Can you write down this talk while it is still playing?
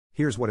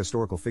Here's what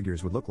historical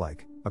figures would look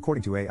like,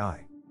 according to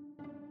AI.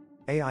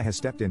 AI has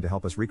stepped in to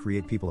help us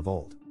recreate people of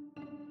old.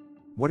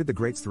 What did the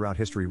greats throughout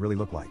history really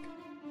look like?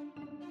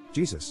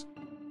 Jesus.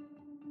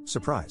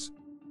 Surprise.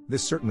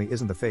 This certainly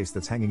isn't the face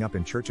that's hanging up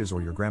in churches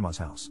or your grandma's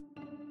house.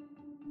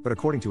 But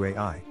according to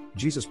AI,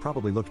 Jesus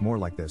probably looked more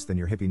like this than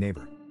your hippie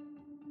neighbor.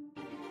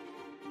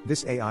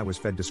 This AI was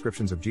fed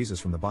descriptions of Jesus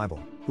from the Bible.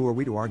 Who are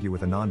we to argue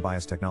with a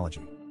non-biased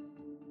technology?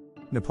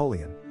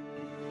 Napoleon.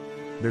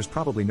 There's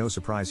probably no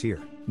surprise here.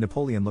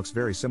 Napoleon looks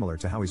very similar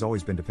to how he's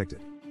always been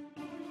depicted.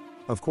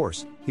 Of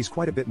course, he's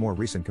quite a bit more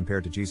recent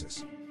compared to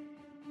Jesus.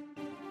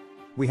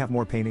 We have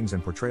more paintings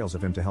and portrayals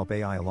of him to help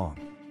AI along.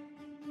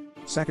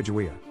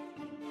 Sacagawea.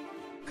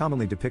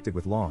 Commonly depicted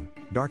with long,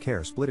 dark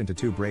hair split into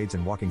two braids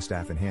and walking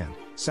staff in hand,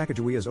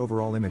 Sacagawea's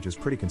overall image is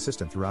pretty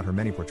consistent throughout her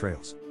many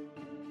portrayals.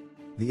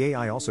 The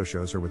AI also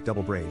shows her with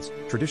double braids,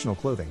 traditional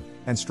clothing,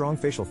 and strong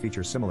facial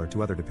features similar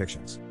to other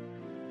depictions.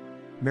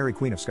 Mary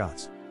Queen of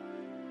Scots.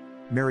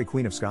 Mary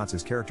Queen of Scots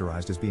is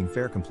characterized as being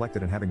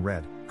fair-complected and having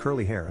red,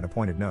 curly hair and a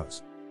pointed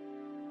nose.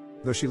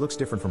 Though she looks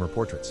different from her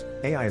portraits,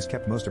 AI has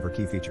kept most of her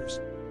key features.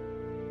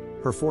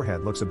 Her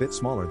forehead looks a bit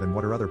smaller than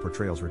what her other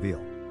portrayals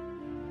reveal.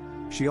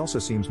 She also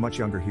seems much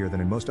younger here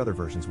than in most other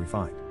versions we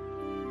find.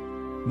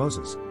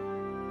 Moses.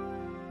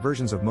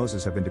 Versions of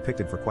Moses have been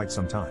depicted for quite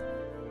some time.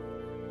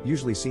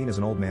 Usually seen as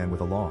an old man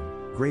with a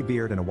long, gray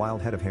beard and a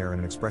wild head of hair and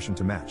an expression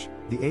to match,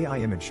 the AI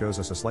image shows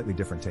us a slightly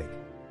different take.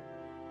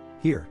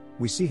 Here,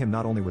 we see him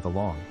not only with a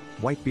long,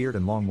 white beard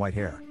and long white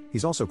hair,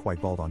 he's also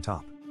quite bald on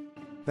top.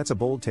 That's a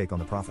bold take on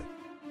the prophet.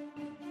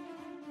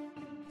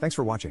 Thanks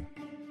for watching.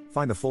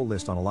 Find the full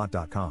list on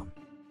alot.com.